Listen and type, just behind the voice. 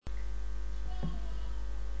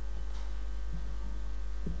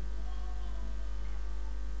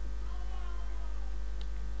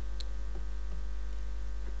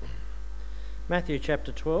Matthew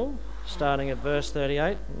chapter 12, starting at verse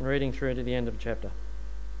 38 and reading through to the end of the chapter.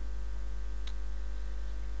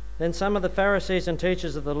 Then some of the Pharisees and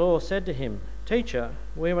teachers of the law said to him, "Teacher,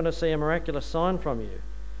 we want to see a miraculous sign from you."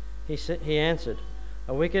 He answered,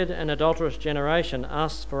 "A wicked and adulterous generation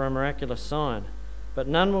asks for a miraculous sign, but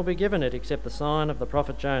none will be given it except the sign of the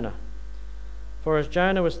prophet Jonah. For as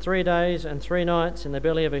Jonah was 3 days and 3 nights in the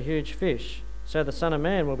belly of a huge fish, so the Son of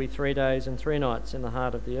Man will be 3 days and 3 nights in the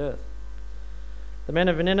heart of the earth. The men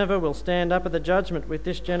of Nineveh will stand up at the judgment with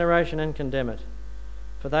this generation and condemn it,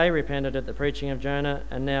 for they repented at the preaching of Jonah,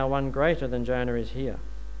 and now one greater than Jonah is here.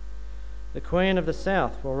 The queen of the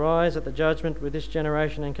south will rise at the judgment with this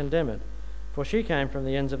generation and condemn it, for she came from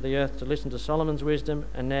the ends of the earth to listen to Solomon's wisdom,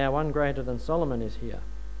 and now one greater than Solomon is here.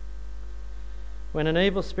 When an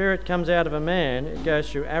evil spirit comes out of a man, it goes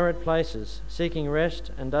through arid places, seeking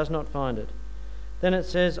rest, and does not find it. Then it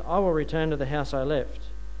says, 'I will return to the house I left.'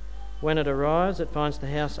 When it arrives, it finds the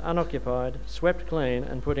house unoccupied, swept clean,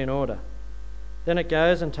 and put in order. Then it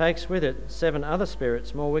goes and takes with it 7 other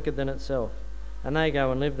spirits more wicked than itself, and they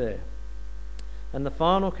go and live there. And the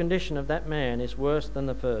final condition of that man is worse than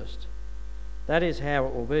the first. That is how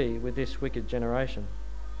it will be with this wicked generation."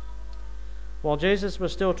 While Jesus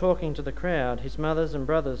was still talking to the crowd, his mother and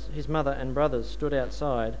brothers stood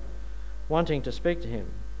outside, wanting to speak to him.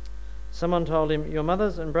 Someone told him, "Your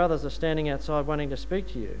mothers and brothers are standing outside wanting to speak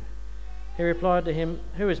to you." He replied to him,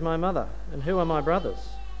 "Who is my mother, and who are my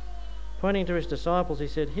brothers?" Pointing to his disciples, he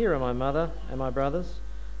said, "Here are my mother and my brothers.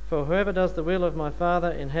 For whoever does the will of my Father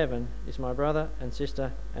in heaven is my brother and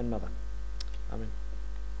sister and mother." Amen.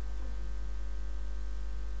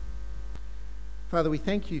 Father, we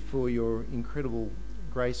thank you for your incredible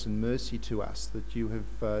grace and mercy to us, that you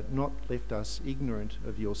have not left us ignorant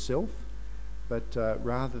of yourself, but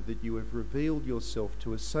rather that you have revealed yourself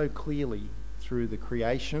to us so clearly through the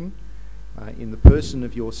creation, in the person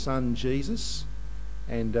of your Son Jesus,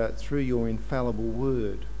 and through your infallible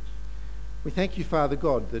word. We thank you, Father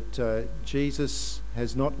God, that Jesus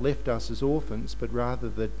has not left us as orphans, but rather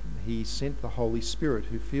that he sent the Holy Spirit,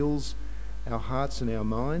 who fills our hearts and our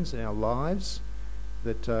minds and our lives,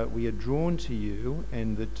 that we are drawn to you,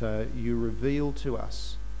 and that you reveal to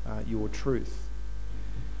us your truth.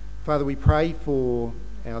 Father, we pray for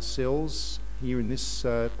ourselves here in this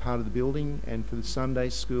part of the building, and for the Sunday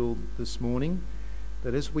school this morning,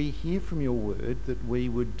 that as we hear from your word, that we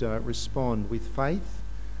would respond with faith,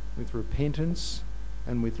 with repentance,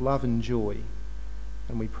 and with love and joy.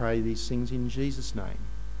 And we pray these things in Jesus' name.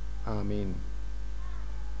 Amen.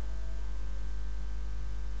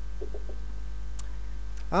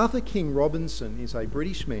 Arthur King Robinson is a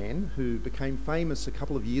British man who became famous a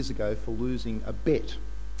couple of years ago for losing a bet.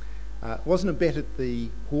 It wasn't a bet at the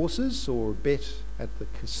horses or a bet at the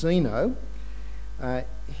casino.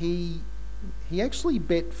 He actually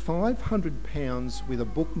bet £500 with a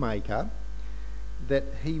bookmaker that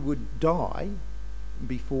he would die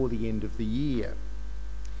before the end of the year.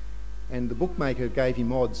 And the bookmaker gave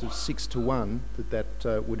him odds of 6-1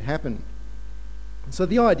 that would happen. So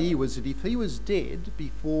the idea was that if he was dead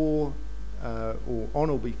before or on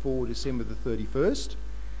or before December the 31st,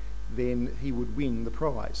 then he would win the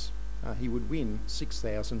prize. He would win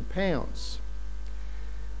 £6,000.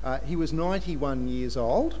 He was 91 years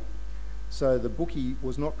old, so the bookie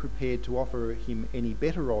was not prepared to offer him any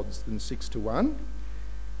better odds than 6-1.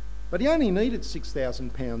 But he only needed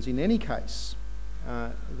 £6,000 in any case.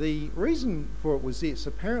 The reason for it was this: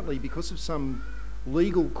 apparently because of some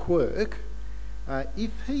legal quirk,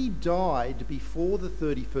 if he died before the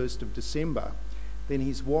 31st of December, then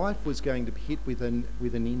his wife was going to be hit with an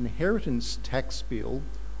inheritance tax bill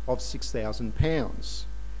of £6,000.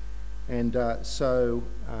 And so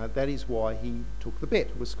that is why he took the bet.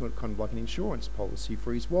 It was kind of like an insurance policy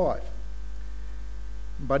for his wife.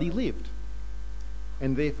 But he lived,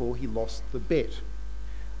 and therefore he lost the bet.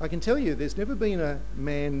 I can tell you there's never been a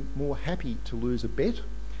man more happy to lose a bet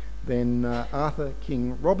than Arthur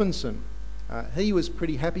King Robinson. He was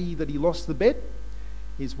pretty happy that he lost the bet.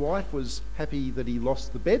 His wife was happy that he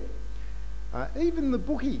lost the bet. Even the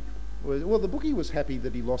bookie, the bookie was happy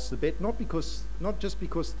that he lost the bet, not just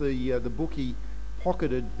because the bookie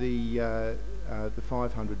pocketed the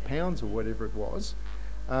 £500 or whatever it was,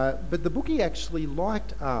 but the bookie actually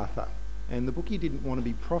liked Arthur, and the bookie didn't want to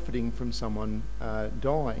be profiting from someone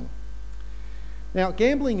dying. Now,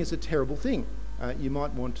 gambling is a terrible thing. You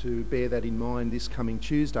might want to bear that in mind this coming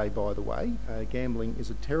Tuesday, by the way. Gambling is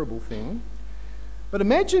a terrible thing. But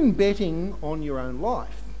imagine betting on your own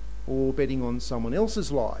life, or betting on someone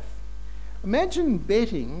else's life. Imagine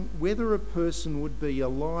betting whether a person would be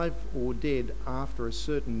alive or dead after a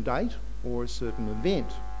certain date or a certain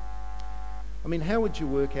event. I mean, how would you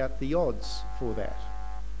work out the odds for that?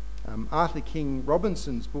 Arthur King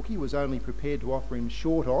Robinson's bookie was only prepared to offer him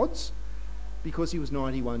short odds because he was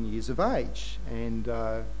 91 years of age. And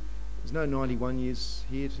there's no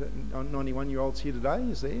 91-year-olds here today,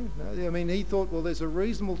 is there? No, I mean, he thought, well, there's a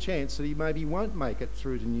reasonable chance that he maybe won't make it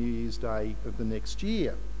through to New Year's Day of the next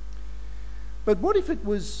year. But what if it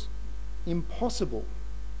was impossible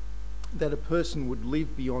that a person would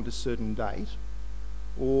live beyond a certain date,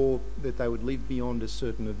 or that they would live beyond a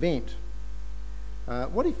certain event?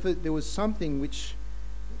 What if there was something which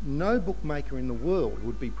no bookmaker in the world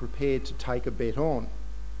would be prepared to take a bet on?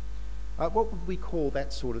 What would we call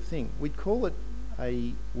that sort of thing? We'd call it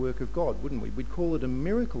a work of God, wouldn't we? We'd call it a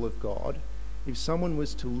miracle of God if someone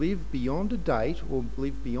was to live beyond a date or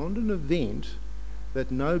live beyond an event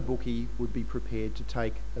that no bookie would be prepared to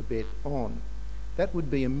take a bet on. That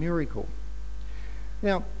would be a miracle.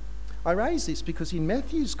 Now, I raise this because in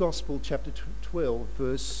Matthew's Gospel, chapter 12,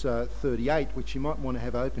 verse 38, which you might want to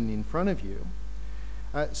have open in front of you,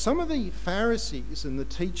 some of the Pharisees and the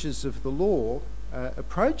teachers of the law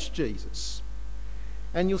approached Jesus.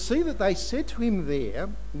 And you'll see that they said to him there,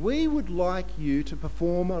 "We would like you to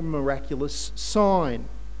perform a miraculous sign."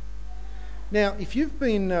 Now, if you've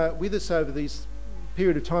been with us over this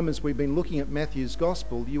period of time as we've been looking at Matthew's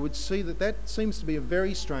Gospel, you would see that that seems to be a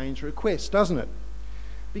very strange request, doesn't it?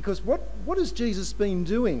 Because what has Jesus been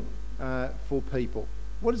doing for people?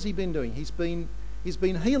 What has he been doing? He's been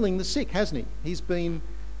healing the sick, hasn't he? He's been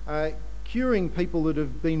curing people that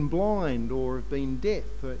have been blind or have been deaf.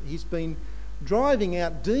 He's been driving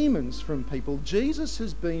out demons from people. Jesus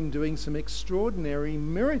has been doing some extraordinary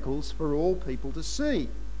miracles for all people to see.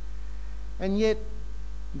 And yet,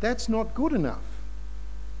 that's not good enough,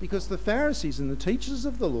 because the Pharisees and the teachers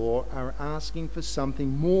of the law are asking for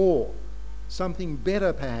something more, something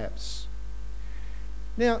better perhaps.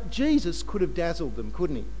 Now, Jesus could have dazzled them,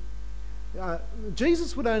 couldn't he?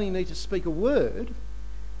 Jesus would only need to speak a word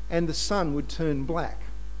and the sun would turn black.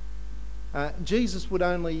 Jesus would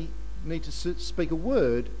only need to speak a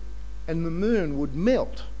word and the moon would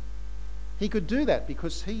melt. He could do that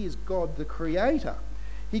because he is God the Creator.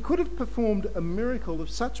 He could have performed a miracle of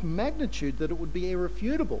such magnitude that it would be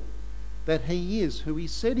irrefutable that he is who he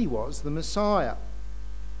said he was, the Messiah.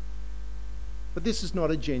 But this is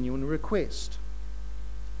not a genuine request.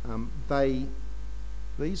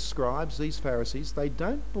 These scribes, these Pharisees, they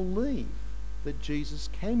don't believe that Jesus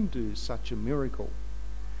can do such a miracle.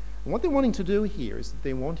 And what they're wanting to do here is that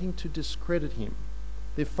they're wanting to discredit him.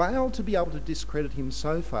 They've failed to be able to discredit him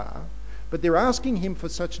so far, but they're asking him for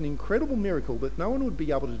such an incredible miracle that no one would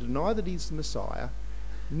be able to deny that he's the Messiah,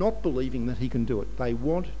 not believing that he can do it. They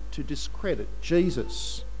want to discredit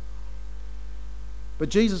Jesus. But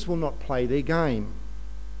Jesus will not play their game.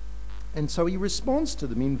 And so he responds to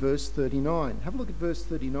them in verse 39. Have a look at verse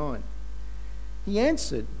 39. He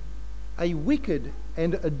answered, "A wicked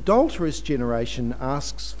and adulterous generation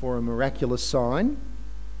asks for a miraculous sign,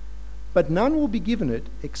 but none will be given it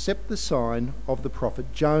except the sign of the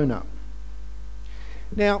prophet Jonah."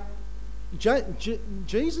 Now,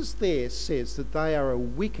 Jesus there says that they are a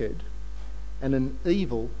wicked and an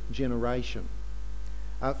evil generation.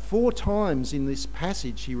 4 times in this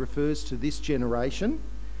passage he refers to this generation,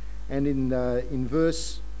 and in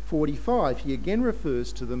verse 45 he again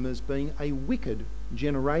refers to them as being a wicked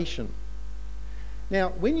generation. Now,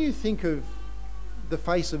 when you think of the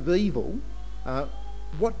face of evil,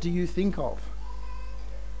 what do you think of?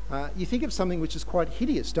 You think of something which is quite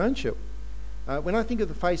hideous, don't you? When I think of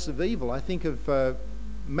the face of evil, I think of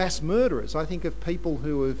mass murderers. I think of people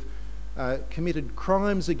who have committed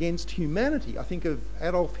crimes against humanity. I think of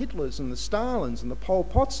Adolf Hitlers and the Stalins and the Pol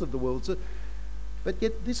Pots of the world. But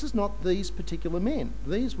yet this is not these particular men.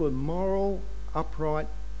 These were moral, upright,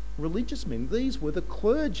 religious men. These were the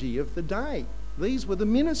clergy of the day. These were the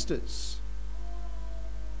ministers.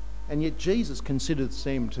 And yet Jesus considers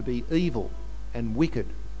them to be evil and wicked.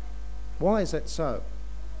 Why is that so?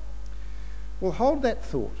 Well, hold that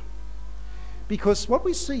thought. Because what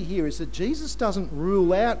we see here is that Jesus doesn't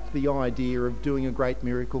rule out the idea of doing a great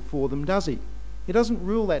miracle for them, does he? He doesn't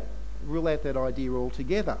rule out that idea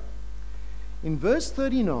altogether. In verse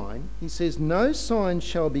 39, he says, "No sign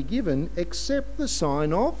shall be given except the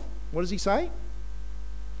sign of," what does he say?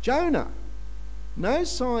 Jonah. No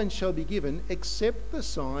sign shall be given except the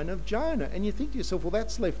sign of Jonah. And you think to yourself, well,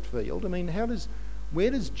 that's left field. I mean,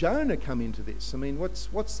 where does Jonah come into this? I mean,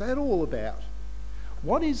 what's that all about?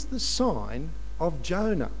 What is the sign of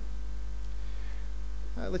Jonah?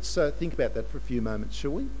 Let's think about that for a few moments,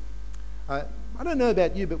 shall we? I don't know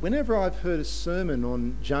about you, but whenever I've heard a sermon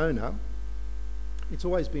on Jonah, it's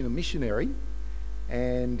always been a missionary,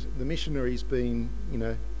 and the missionary's been,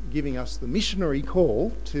 giving us the missionary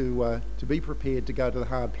call to be prepared to go to the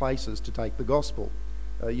hard places to take the gospel.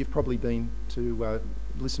 You've probably been to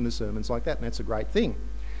listen to sermons like that, and that's a great thing.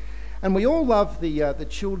 And we all love the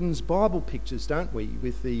children's Bible pictures, don't we?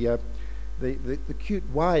 With the cute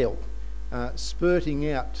whale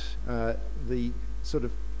spurting out the sort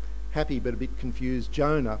of happy but a bit confused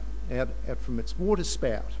Jonah out from its water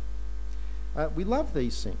spout. We love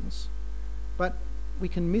these things, but we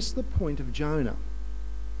can miss the point of Jonah.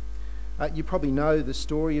 You probably know the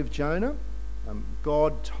story of Jonah.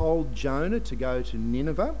 God told Jonah to go to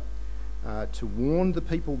Nineveh to warn the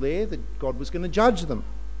people there that God was going to judge them.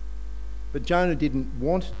 But Jonah didn't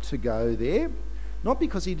want to go there, not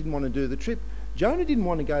because he didn't want to do the trip. Jonah didn't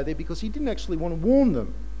want to go there because he didn't actually want to warn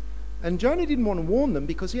them. And Jonah didn't want to warn them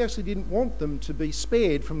because he actually didn't want them to be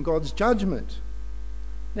spared from God's judgment.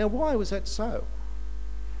 Now, why was that so?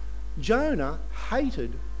 Jonah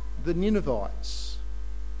hated the Ninevites.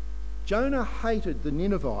 Jonah hated the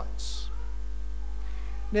Ninevites.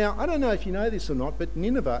 Now, I don't know if you know this or not, but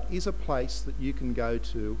Nineveh is a place that you can go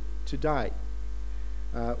to today.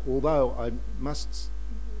 Although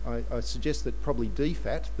I suggest that probably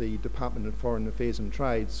DFAT, the Department of Foreign Affairs and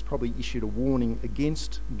Trade, has probably issued a warning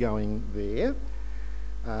against going there.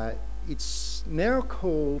 It's now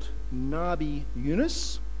called Nabi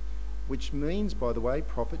Yunus, which means, by the way,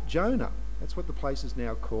 Prophet Jonah. That's what the place is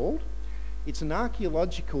now called. It's an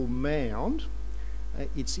archaeological mound.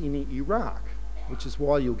 It's in Iraq, which is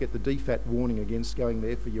why you'll get the DFAT warning against going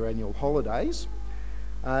there for your annual holidays.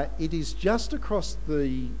 It is just across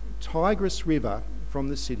the Tigris River from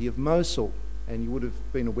the city of Mosul, and you would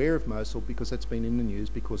have been aware of Mosul because that's been in the news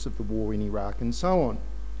because of the war in Iraq and so on.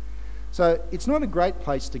 So it's not a great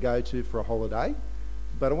place to go to for a holiday,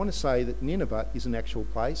 but I want to say that Nineveh is an actual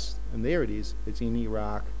place, and there it is, it's in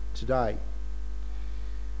Iraq today.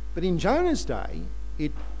 But in Jonah's day,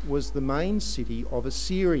 it was the main city of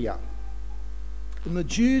Assyria. And the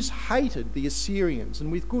Jews hated the Assyrians,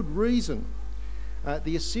 and with good reason.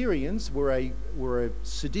 The Assyrians were a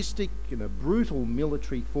sadistic and a brutal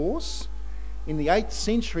military force. In the 8th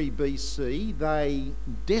century BC, they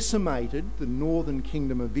decimated the northern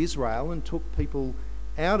kingdom of Israel and took people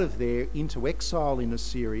out of there into exile in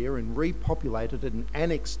Assyria and repopulated it and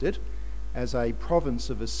annexed it as a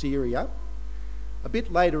province of Assyria. A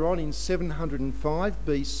bit later on in 705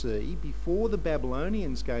 BC, before the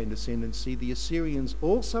Babylonians gained ascendancy, the Assyrians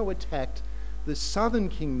also attacked the southern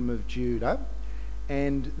kingdom of Judah,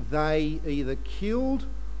 and they either killed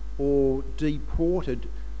or deported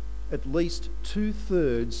at least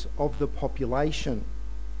 2/3 of the population.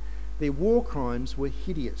 Their war crimes were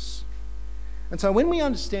hideous. And so when we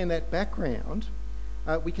understand that background,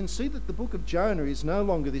 we can see that the book of Jonah is no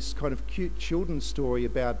longer this kind of cute children's story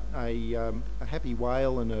about a happy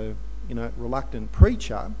whale and a reluctant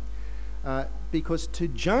preacher, because to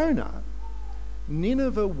Jonah,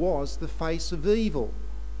 Nineveh was the face of evil.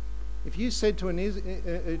 If you said to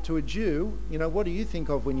a Jew, what do you think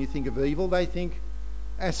of when you think of evil? They think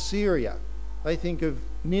Assyria. They think of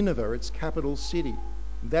Nineveh, its capital city.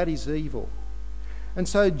 That is evil. And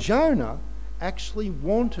so Jonah actually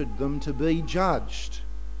wanted them to be judged.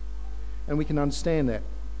 And we can understand that.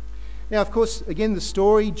 Now, of course, again, the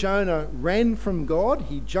story, Jonah ran from God.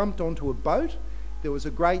 He jumped onto a boat. There was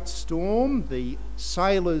a great storm. The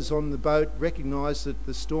sailors on the boat recognised that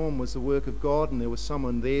the storm was the work of God, and there was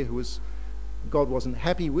someone there who God wasn't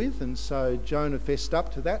happy with, and so Jonah fessed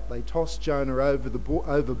up to that. They tossed Jonah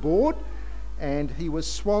overboard, and he was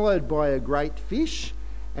swallowed by a great fish,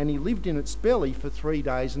 and he lived in its belly for 3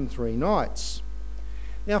 days and 3 nights.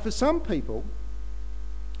 Now, for some people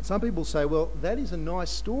say, well, that is a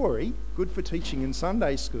nice story, good for teaching in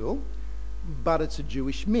Sunday school, but it's a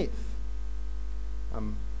Jewish myth.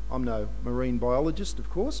 I'm no marine biologist, of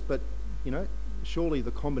course, but, surely the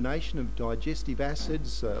combination of digestive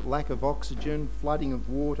acids, lack of oxygen, flooding of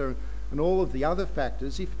water, and all of the other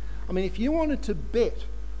factors, if you wanted to bet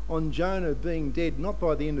on Jonah being dead, not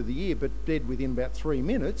by the end of the year, but dead within about 3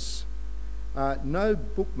 minutes, no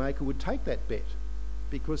bookmaker would take that bet,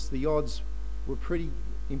 because the odds were pretty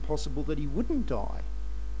impossible that he wouldn't die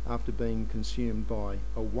after being consumed by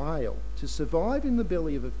a whale. To survive in the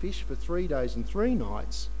belly of a fish for 3 days and 3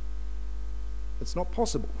 nights, it's not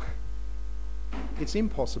possible. It's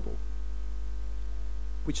impossible.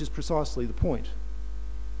 Which is precisely the point.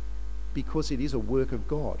 Because it is a work of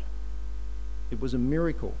God. It was a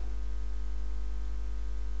miracle.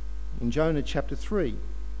 In Jonah chapter 3,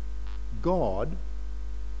 God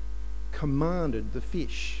commanded the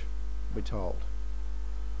fish, we're told.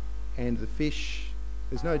 And the fish,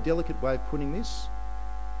 there's no delicate way of putting this,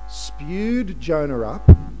 spewed Jonah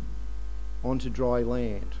up onto dry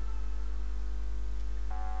land.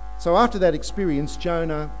 So after that experience,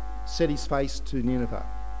 Jonah set his face to Nineveh.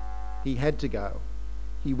 He had to go.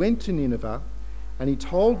 He went to Nineveh and he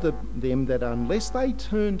told them that unless they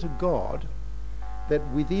turned to God, that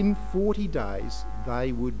within 40 days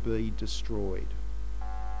they would be destroyed.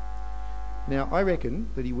 Now, I reckon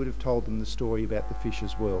that he would have told them the story about the fish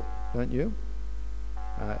as well, don't you?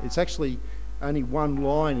 It's actually only one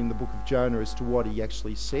line in the book of Jonah as to what he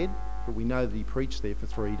actually said, but we know that he preached there for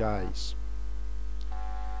 3 days.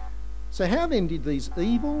 So how then did these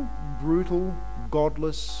evil, brutal,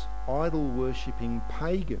 godless, idol-worshipping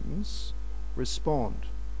pagans respond?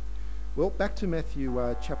 Well, back to Matthew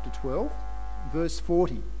chapter 12, verse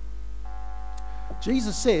 40.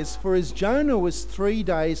 Jesus says, "For as Jonah was 3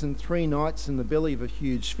 days and 3 nights in the belly of a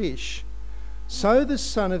huge fish, so the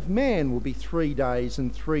Son of Man will be 3 days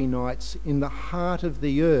and 3 nights in the heart of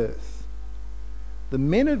the earth. The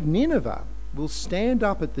men of Nineveh will stand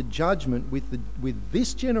up at the judgment with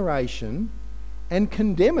this generation and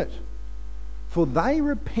condemn it. For they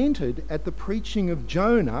repented at the preaching of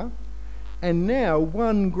Jonah, and now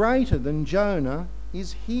one greater than Jonah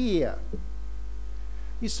is here."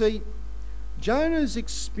 You see, Jonah's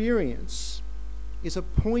experience is a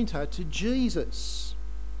pointer to Jesus.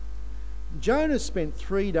 Jonah spent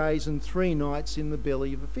 3 days and 3 nights in the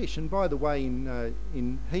belly of a fish. And by the way,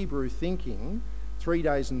 in Hebrew thinking, 3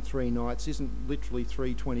 days and 3 nights isn't literally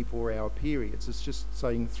 3 24-hour periods. It's just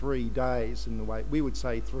saying 3 days in the way we would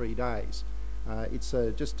say 3 days. It's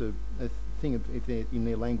just a thing in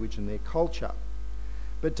their language and their culture.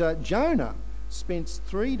 But Jonah spent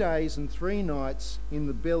 3 days and 3 nights in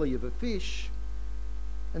the belly of a fish,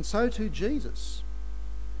 and so too Jesus.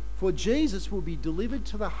 For Jesus will be delivered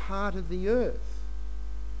to the heart of the earth,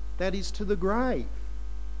 that is, to the grave,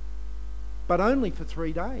 but only for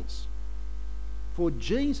 3 days. For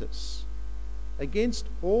Jesus, against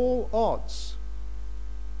all odds,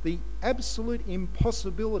 the absolute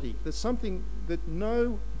impossibility, there's something that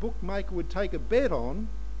no bookmaker would take a bet on,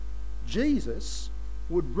 Jesus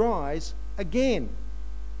would rise again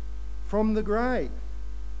from the grave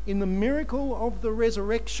in the miracle of the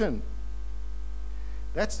resurrection.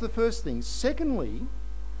 That's the first thing. Secondly,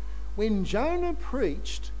 when Jonah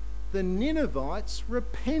preached, the Ninevites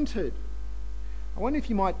repented. I wonder if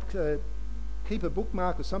you might keep a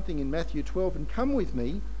bookmark or something in Matthew 12 and come with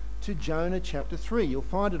me to Jonah chapter 3. You'll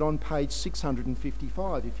find it on page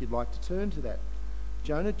 655 if you'd like to turn to that.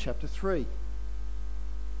 Jonah chapter 3.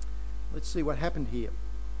 Let's see what happened here.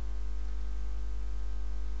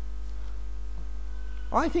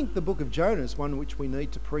 I think the book of Jonah is one which we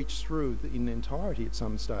need to preach through in entirety at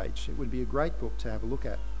some stage. It would be a great book to have a look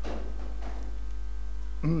at.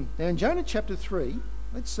 Now in Jonah chapter 3,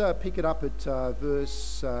 let's pick it up at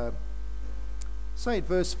verse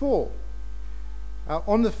 4.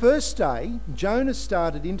 On the first day, Jonah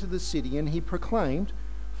started into the city and he proclaimed,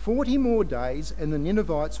 40 more days and the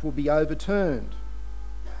Ninevites will be overturned.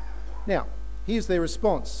 Now, here's their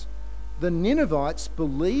response. The Ninevites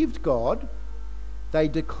believed God, they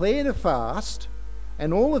declared a fast,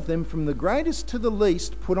 and all of them, from the greatest to the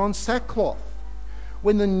least, put on sackcloth.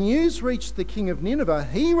 When the news reached the king of Nineveh,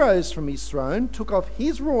 he rose from his throne, took off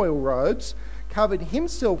his royal robes, covered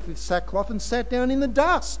himself with sackcloth, and sat down in the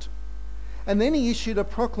dust. And then he issued a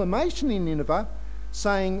proclamation in Nineveh,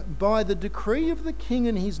 saying, "By the decree of the king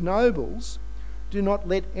and his nobles, do not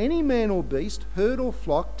let any man or beast, herd or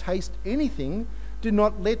flock, taste anything. Do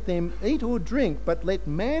not let them eat or drink, but let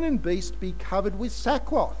man and beast be covered with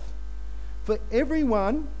sackcloth. Let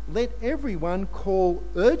everyone call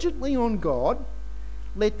urgently on God.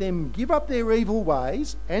 Let them give up their evil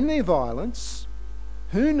ways and their violence.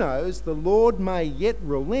 Who knows, the Lord may yet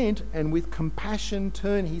relent and with compassion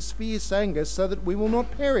turn his fierce anger so that we will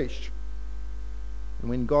not perish." And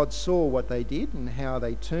when God saw what they did and how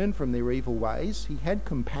they turned from their evil ways, he had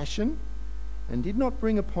compassion and did not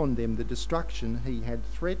bring upon them the destruction he had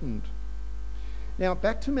threatened. Now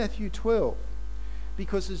back to Matthew 12,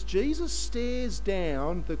 because as Jesus stares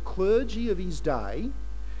down the clergy of his day,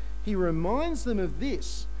 he reminds them of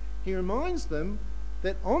this. He reminds them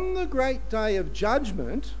that on the great day of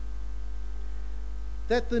judgment,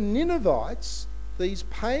 that the Ninevites, these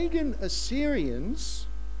pagan Assyrians,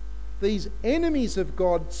 these enemies of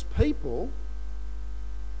God's people,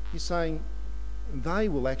 he's saying, they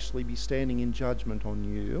will actually be standing in judgment on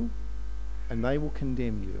you and they will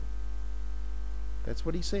condemn you. That's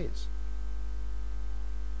what he says.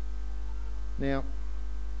 Now,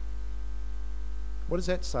 what does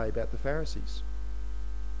that say about the Pharisees?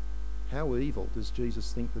 How evil does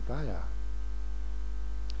Jesus think that they are?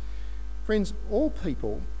 Friends, all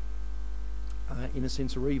people in a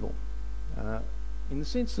sense, are evil, in the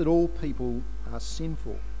sense that all people are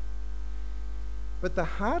sinful. But the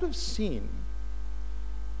heart of sin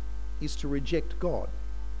is to reject God.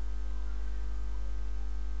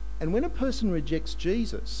 And when a person rejects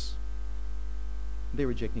Jesus, they're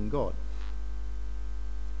rejecting God.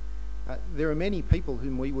 There are many people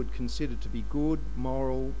whom we would consider to be good,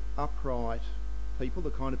 moral, upright people,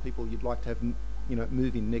 the kind of people you'd like to have,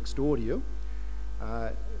 move in next door to you.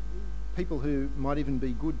 People who might even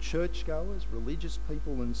be good churchgoers, religious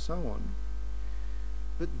people, and so on.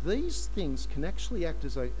 But these things can actually act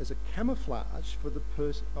as a camouflage for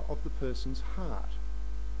of the person's heart.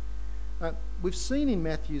 We've seen in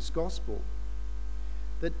Matthew's Gospel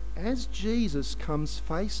that as Jesus comes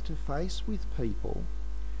face to face with people,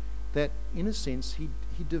 that in a sense he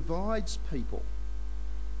divides people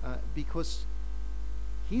because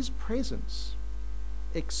his presence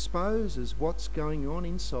exposes what's going on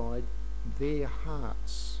inside their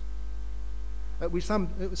hearts. We've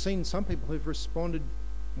seen some people who've responded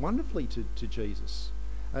wonderfully to Jesus.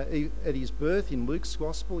 At his birth in Luke's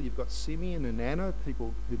Gospel, you've got Simeon and Anna,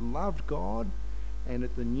 people who loved God, and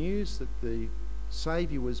at the news that the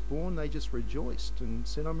Saviour was born, they just rejoiced and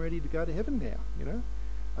said, "I'm ready to go to heaven now."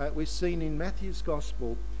 We've seen in Matthew's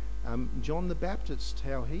Gospel John the Baptist,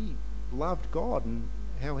 how he loved God and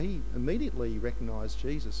how he immediately recognised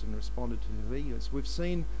Jesus and responded to who he is. We've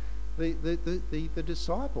seen the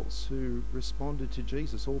disciples who responded to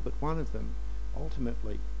Jesus, all but one of them,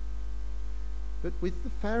 ultimately. But with the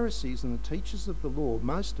Pharisees and the teachers of the law,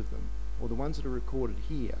 most of them, or the ones that are recorded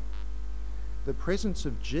here, the presence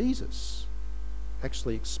of Jesus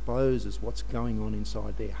actually exposes what's going on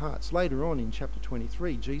inside their hearts. Later on in chapter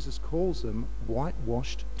 23, Jesus calls them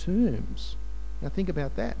whitewashed tombs. Now think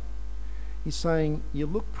about that. He's saying, you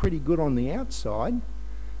look pretty good on the outside,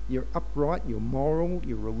 you're upright, you're moral,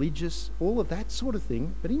 you're religious, all of that sort of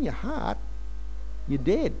thing, but in your heart, you're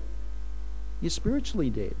dead. You're spiritually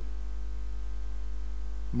dead.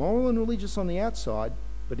 Moral and religious on the outside,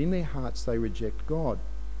 but in their hearts they reject God.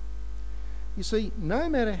 You see, no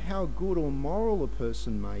matter how good or moral a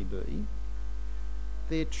person may be,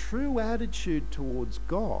 their true attitude towards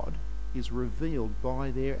God is revealed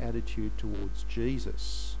by their attitude towards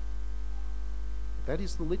Jesus. That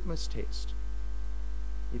is the litmus test.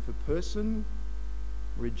 If a person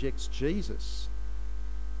rejects Jesus,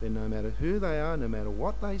 then no matter who they are, no matter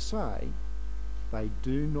what they say, they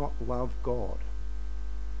do not love God.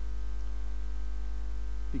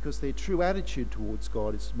 Because their true attitude towards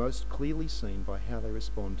God is most clearly seen by how they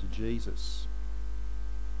respond to Jesus.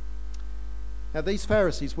 Now, these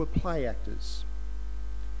Pharisees were play actors.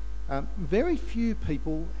 Very few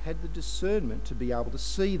people had the discernment to be able to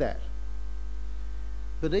see that.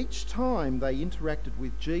 But each time they interacted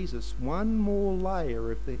with Jesus, one more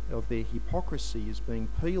layer of their hypocrisy is being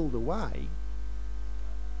peeled away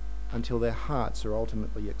until their hearts are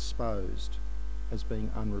ultimately exposed as being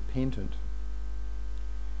unrepentant.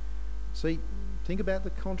 See, think about the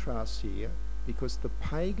contrast here, because the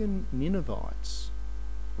pagan Ninevites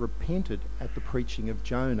repented at the preaching of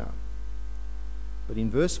Jonah. But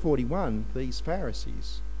in verse 41, these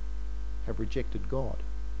Pharisees have rejected God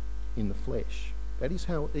in the flesh. That is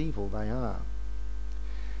how evil they are.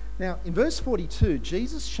 Now, in verse 42,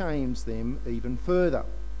 Jesus shames them even further.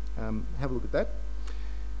 Have a look at that.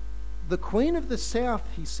 The Queen of the South,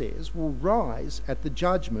 he says, will rise at the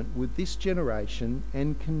judgment with this generation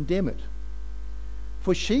and condemn it.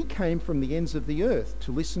 For she came from the ends of the earth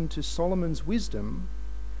to listen to Solomon's wisdom,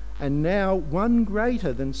 and now one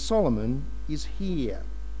greater than Solomon is here.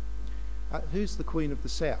 Who's the Queen of the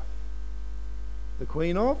South? The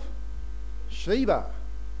Queen of Sheba.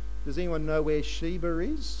 Does anyone know where Sheba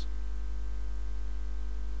is?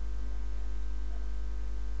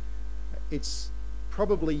 It's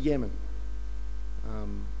probably Yemen.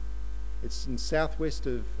 It's in southwest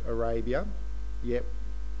of Arabia. Yep.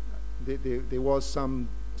 There was some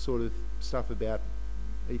sort of stuff about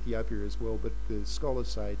Ethiopia as well, but the scholars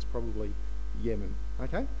say it's probably Yemen,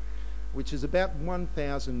 okay? Which is about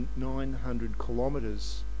 1,900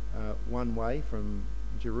 kilometres one way from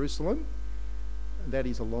Jerusalem. That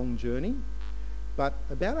is a long journey. But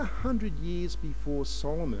about 100 years before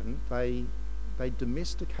Solomon, they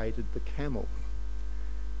domesticated the camel.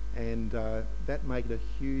 And that made a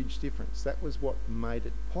huge difference. That was what made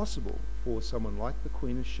it possible for someone like the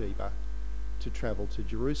Queen of Sheba to travel to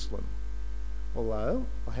Jerusalem. Although,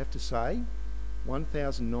 I have to say,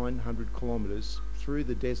 1,900 kilometres through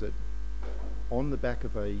the desert on the back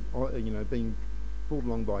of being pulled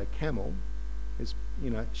along by a camel, is,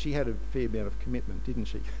 she had a fair amount of commitment, didn't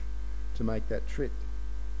she, to make that trip.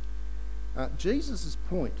 Jesus'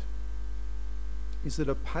 point is that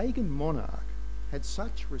a pagan monarch had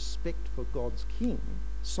such respect for God's king,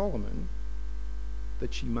 Solomon,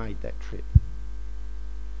 that she made that trip.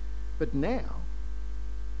 But now,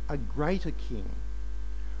 a greater king,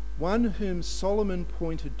 one whom Solomon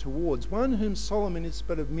pointed towards, one whom Solomon is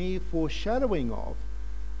but a mere foreshadowing of,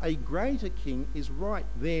 a greater king is right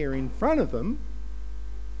there in front of them,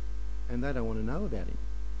 and they don't want to know about him.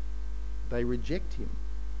 They reject him.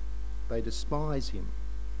 They despise him.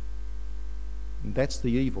 And that's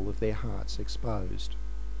the evil of their hearts exposed.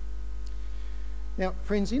 Now,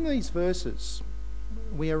 friends, in these verses,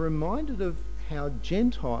 we are reminded of how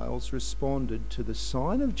Gentiles responded to the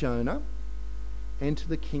sign of Jonah and to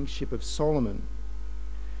the kingship of Solomon.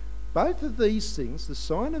 Both of these things, the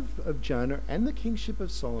sign of Jonah and the kingship of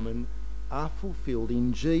Solomon, are fulfilled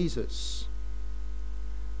in Jesus.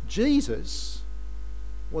 Jesus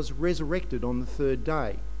was resurrected on the third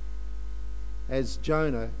day, as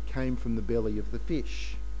Jonah came from the belly of the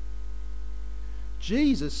fish.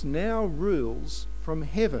 Jesus now rules from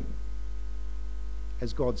heaven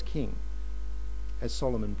as God's king, as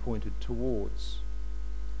Solomon pointed towards.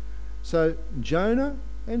 So Jonah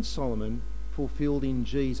and Solomon fulfilled in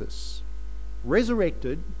Jesus,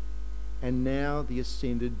 resurrected and now the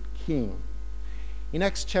ascended king. In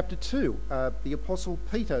Acts chapter 2, the Apostle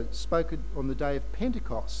Peter spoke on the day of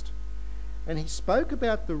Pentecost, and he spoke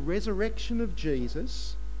about the resurrection of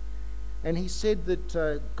Jesus, and he said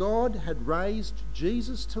that God had raised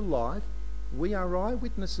Jesus to life. We are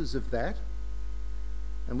eyewitnesses of that.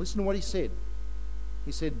 And listen to what he said.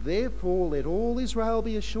 He said, "Therefore let all Israel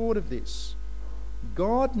be assured of this.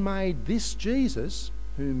 God made this Jesus,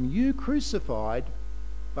 whom you crucified,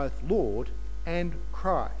 both Lord and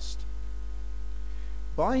Christ."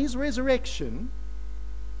 By his resurrection,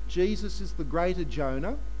 Jesus is the greater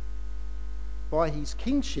Jonah. By his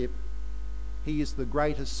kingship, he is the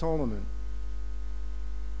greater Solomon.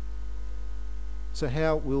 So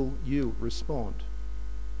how will you respond?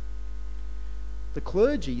 The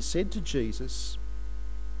clergy said to Jesus,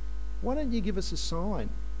 "Why don't you give us a sign?"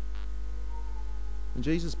 And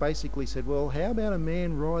Jesus basically said, "Well, how about a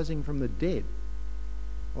man rising from the dead?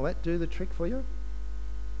 Will that do the trick for you?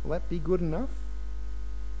 Will that be good enough?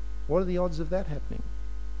 What are the odds of that happening?"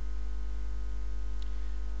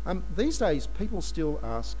 These days, people still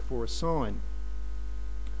ask for a sign.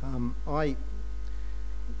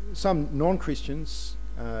 Some non-Christians,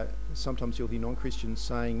 sometimes you'll hear non-Christians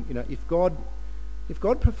saying, if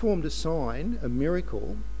God performed a sign, a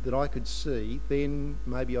miracle that I could see, then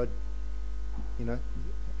maybe I'd,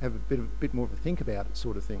 have a bit more of a think about it,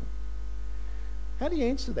 sort of thing. How do you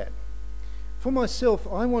answer that? For myself,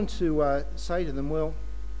 I want to say to them, well,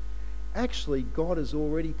 actually, God has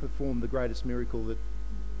already performed the greatest miracle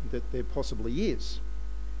that there possibly is.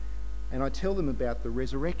 And I tell them about the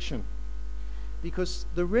resurrection. Because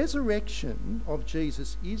the resurrection of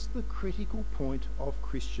Jesus is the critical point of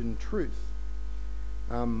Christian truth.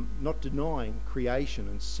 Not denying creation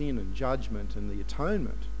and sin and judgment and the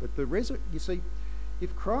atonement. But you see,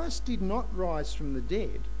 if Christ did not rise from the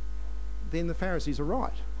dead, then the Pharisees are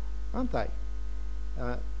right, aren't they?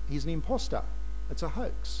 He's an imposter. It's a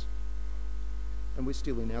hoax. And we're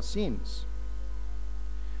still in our sins.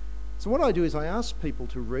 So what I do is I ask people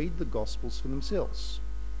to read the Gospels for themselves.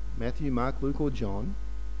 Matthew, Mark, Luke or John.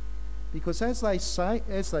 Because as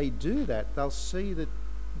they do that, they'll see that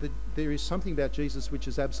there is something about Jesus which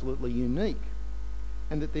is absolutely unique.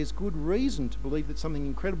 And that there's good reason to believe that something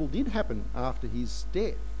incredible did happen after his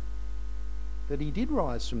death. That he did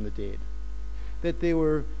rise from the dead. That there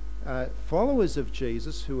were followers of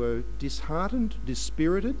Jesus who were disheartened,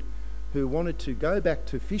 dispirited, who wanted to go back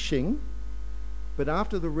to fishing, but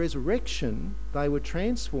after the resurrection they were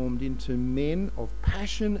transformed into men of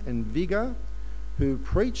passion and vigour, who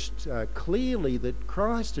preached clearly that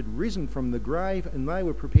Christ had risen from the grave, and they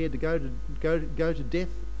were prepared to go to death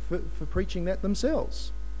for preaching that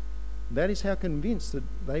themselves. That is how convinced that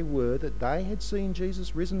they were that they had seen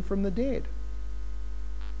Jesus risen from the dead.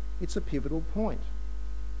 It's a pivotal point.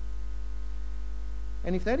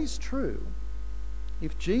 And if that is true,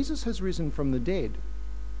 if Jesus has risen from the dead,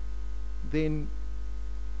 then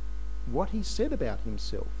what he said about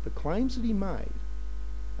himself, the claims that he made,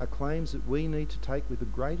 are claims that we need to take with the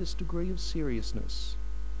greatest degree of seriousness,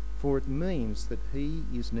 for it means that he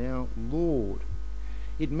is now Lord.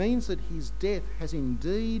 It means that his death has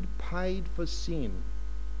indeed paid for sin.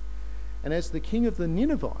 And as the king of the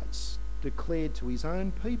Ninevites declared to his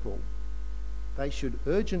own people, they should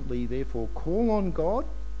urgently therefore call on God,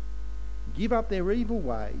 give up their evil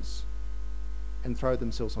ways, and throw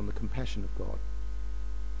themselves on the compassion of God.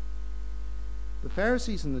 The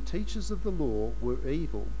Pharisees and the teachers of the law were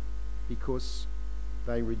evil because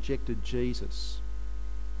they rejected Jesus.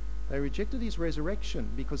 They rejected his resurrection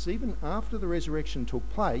because even after the resurrection took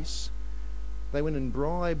place, they went and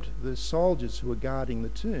bribed the soldiers who were guarding the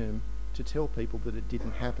tomb to tell people that it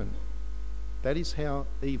didn't happen. That is how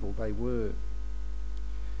evil they were.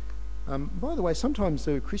 By the way, sometimes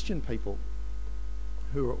there are Christian people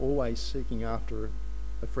who are always seeking after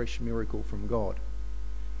a fresh miracle from God.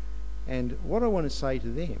 And what I want to say to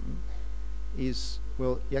them is,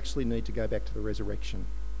 well, you actually need to go back to the resurrection.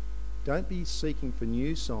 Don't be seeking for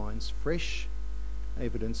new signs, fresh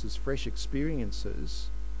evidences, fresh experiences.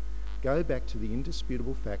 Go back to the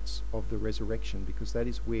indisputable facts of the resurrection, because that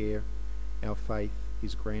is where our faith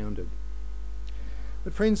is grounded.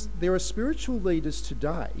 But friends, there are spiritual leaders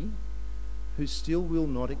today who still will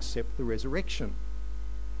not accept the resurrection.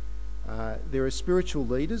 There are spiritual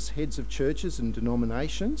leaders, heads of churches and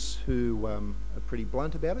denominations, who are pretty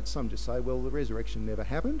blunt about it. Some just say, well, the resurrection never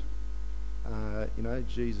happened.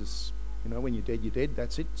 Jesus, when you're dead,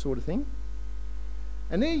 that's it, sort of thing.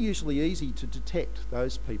 And they're usually easy to detect,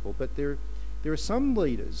 those people. But there are some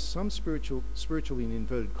leaders, some spiritual in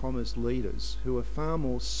inverted commas leaders, who are far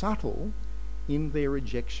more subtle in their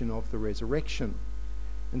rejection of the resurrection.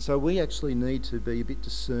 And so we actually need to be a bit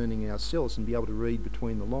discerning ourselves and be able to read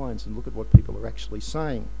between the lines and look at what people are actually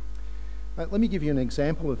saying. Let me give you an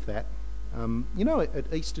example of that.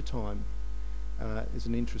 At Easter time is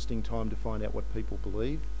an interesting time to find out what people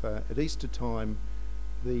believe. At Easter time,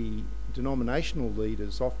 the denominational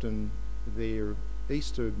leaders, often their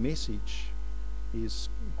Easter message is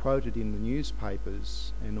quoted in the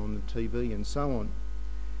newspapers and on the TV and so on.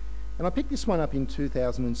 And I picked this one up in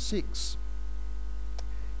 2006.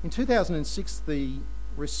 In 2006, the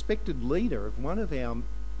respected leader of one of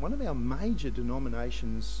our major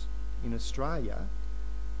denominations in Australia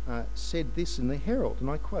said this in the Herald, and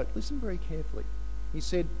I quote, listen very carefully. He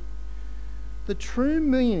said, "The true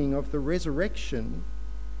meaning of the resurrection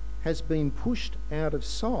has been pushed out of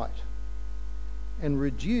sight and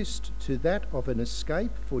reduced to that of an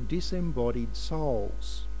escape for disembodied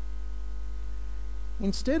souls.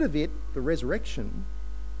 Instead of it, the resurrection,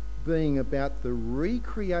 being about the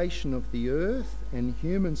recreation of the earth and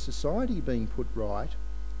human society being put right,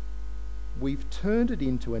 we've turned it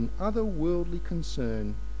into an otherworldly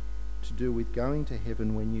concern to do with going to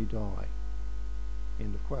heaven when you die."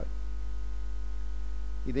 End of quote.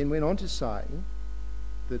 He then went on to say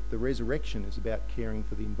that the resurrection is about caring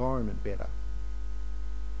for the environment better.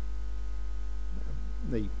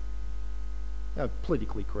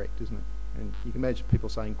 Politically correct, isn't it? And you can imagine people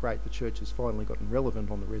saying, great, the church has finally gotten relevant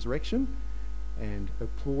on the resurrection, and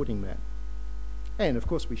applauding that. And of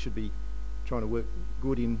course we should be trying to work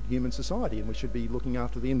good in human society, and we should be looking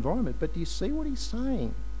after the environment. But do you see what he's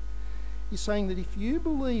saying? He's saying that if you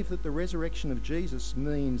believe that the resurrection of Jesus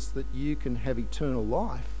means that you can have eternal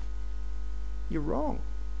life, you're wrong.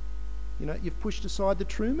 You've pushed aside the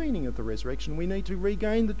true meaning of the resurrection. We need to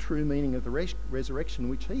regain the true meaning of the resurrection,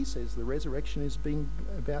 which he says the resurrection is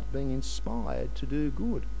about being inspired to do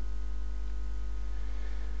good.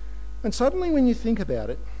 And suddenly when you think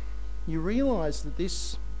about it, you realise that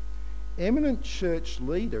this eminent church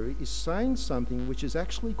leader is saying something which is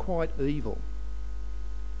actually quite evil,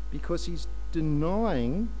 because he's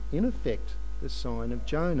denying, in effect, the sign of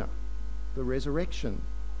Jonah, the resurrection.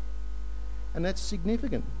 And that's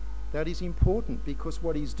significant. That is important, because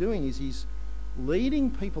what he's doing is he's leading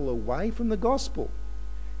people away from the gospel.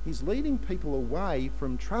 He's leading people away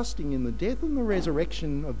from trusting in the death and the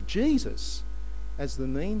resurrection of Jesus as the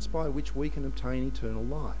means by which we can obtain eternal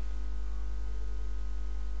life.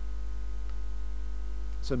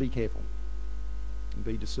 So be careful and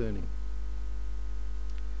be discerning.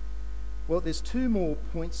 Well, there's two more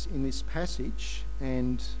points in this passage,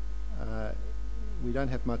 and we don't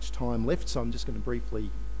have much time left, so I'm just going to briefly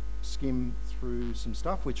skim through some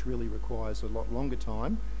stuff which really requires a lot longer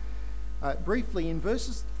time. Briefly, in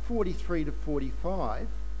verses 43 to 45,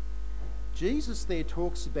 Jesus there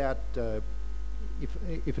talks about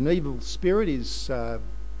if an evil spirit is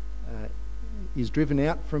driven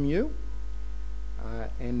out from you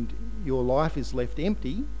and your life is left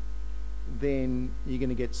empty, then you're going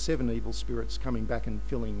to get 7 evil spirits coming back and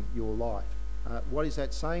filling your life. What is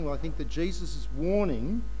that saying? Well, I think that Jesus is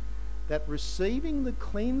warning that receiving the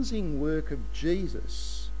cleansing work of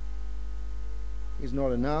Jesus is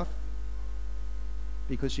not enough,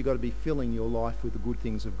 because you've got to be filling your life with the good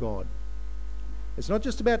things of God. It's not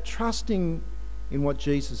just about trusting in what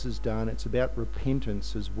Jesus has done, it's about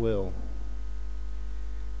repentance as well.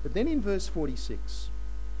 But then in verse 46,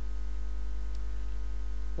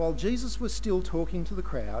 while Jesus was still talking to the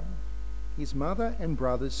crowd, his mother and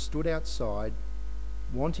brothers stood outside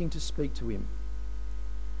wanting to speak to him.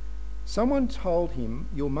 Someone told him,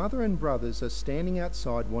 "Your mother and brothers are standing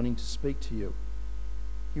outside wanting to speak to you."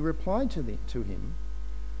 He replied to him,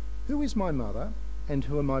 "Who is my mother and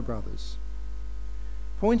who are my brothers?"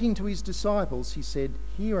 Pointing to his disciples, he said,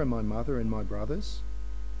 "Here are my mother and my brothers.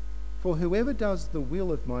 For whoever does the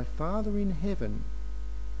will of my Father in heaven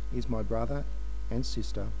is my brother and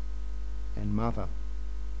sister and mother."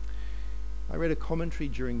 I read a commentary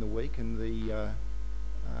during the week, and the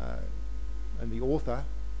author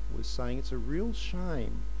was saying it's a real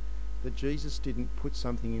shame that Jesus didn't put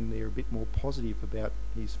something in there a bit more positive about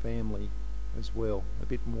his family as well, a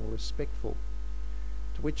bit more respectful.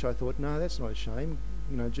 To which I thought, no, that's not a shame.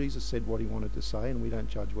 Jesus said what he wanted to say, and we don't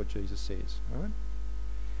judge what Jesus says, right?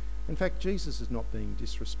 In fact, Jesus is not being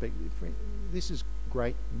disrespectful. This is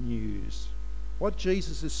great news. What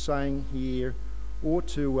Jesus is saying here ought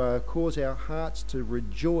to cause our hearts to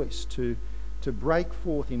rejoice, to break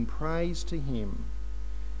forth in praise to him,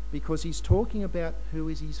 because he's talking about who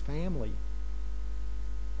is his family.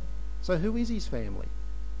 So who is his family?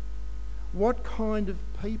 What kind of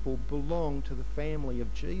people belong to the family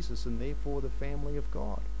of Jesus and therefore the family of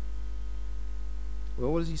God?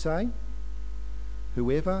 Well, what does he say?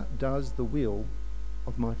 Whoever does the will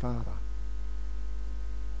of my Father.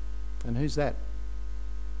 And who's that?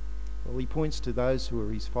 Well, he points to those who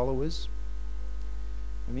are his followers.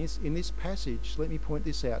 And in this passage, let me point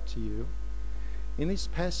this out to you. In this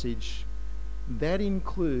passage, that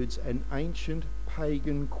includes an ancient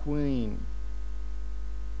pagan queen.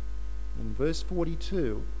 In verse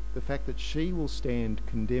 42, the fact that she will stand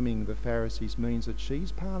condemning the Pharisees means that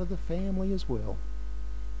she's part of the family as well.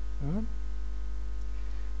 Right?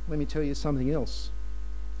 Let me tell you something else.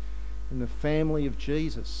 In the family of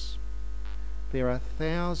Jesus, there are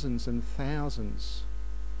thousands and thousands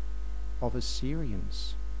of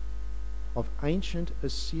Assyrians, of ancient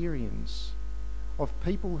Assyrians, of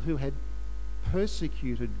people who had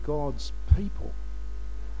persecuted God's people,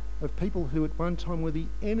 of people who at one time were the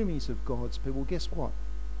enemies of God's people. Guess what?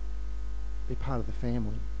 They're part of the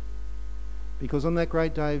family. Because on that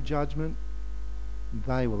great day of judgment,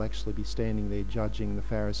 they will actually be standing there judging the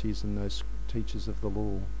Pharisees and those teachers of the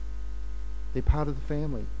law. They're part of the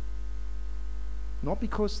family. Not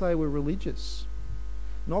because they were religious,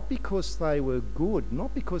 not because they were good,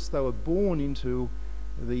 not because they were born into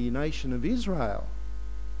the nation of Israel,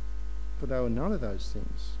 for they were none of those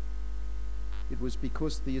things. It was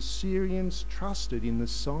because the Assyrians trusted in the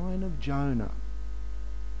sign of Jonah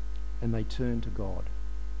and they turned to God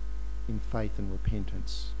in faith and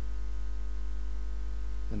repentance.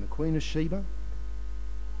 And the Queen of Sheba,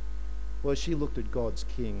 well, she looked at God's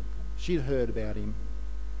king. She'd heard about him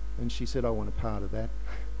and she said, I want a part of that.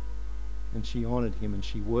 And she honoured him and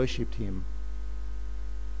she worshipped him.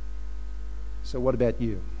 So what about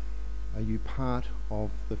you? Are you part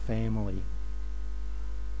of the family?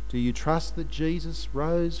 Do you trust that Jesus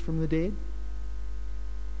rose from the dead?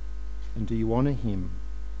 And do you honour him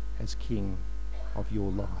as King of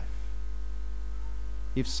your life?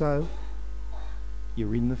 If so,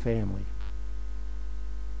 you're in the family.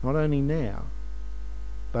 Not only now,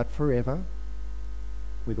 but forever,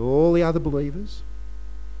 with all the other believers,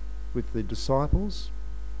 with the disciples,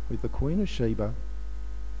 with the Queen of Sheba,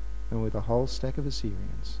 and with a whole stack of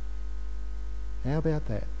Assyrians. How about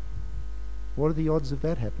that? What are the odds of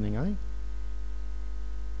that happening, eh?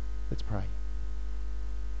 Let's pray.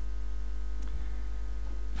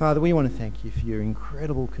 Father, we want to thank you for your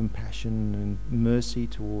incredible compassion and mercy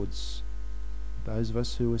towards those of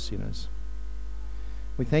us who are sinners.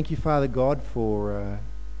 We thank you, Father God, for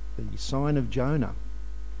the sign of Jonah,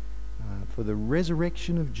 for the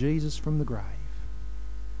resurrection of Jesus from the grave.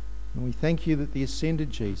 And we thank you that the ascended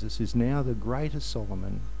Jesus is now the greater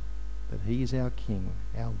Solomon, that he is our King,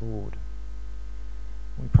 our Lord.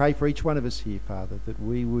 We pray for each one of us here, Father, that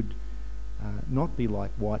we would not be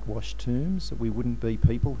like whitewashed tombs, that we wouldn't be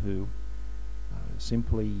people who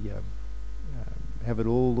simply have it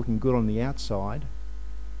all looking good on the outside,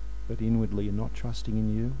 but inwardly are not trusting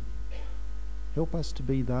in you. Help us to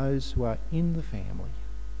be those who are in the family.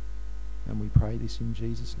 And we pray this in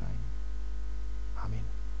Jesus' name. Amen.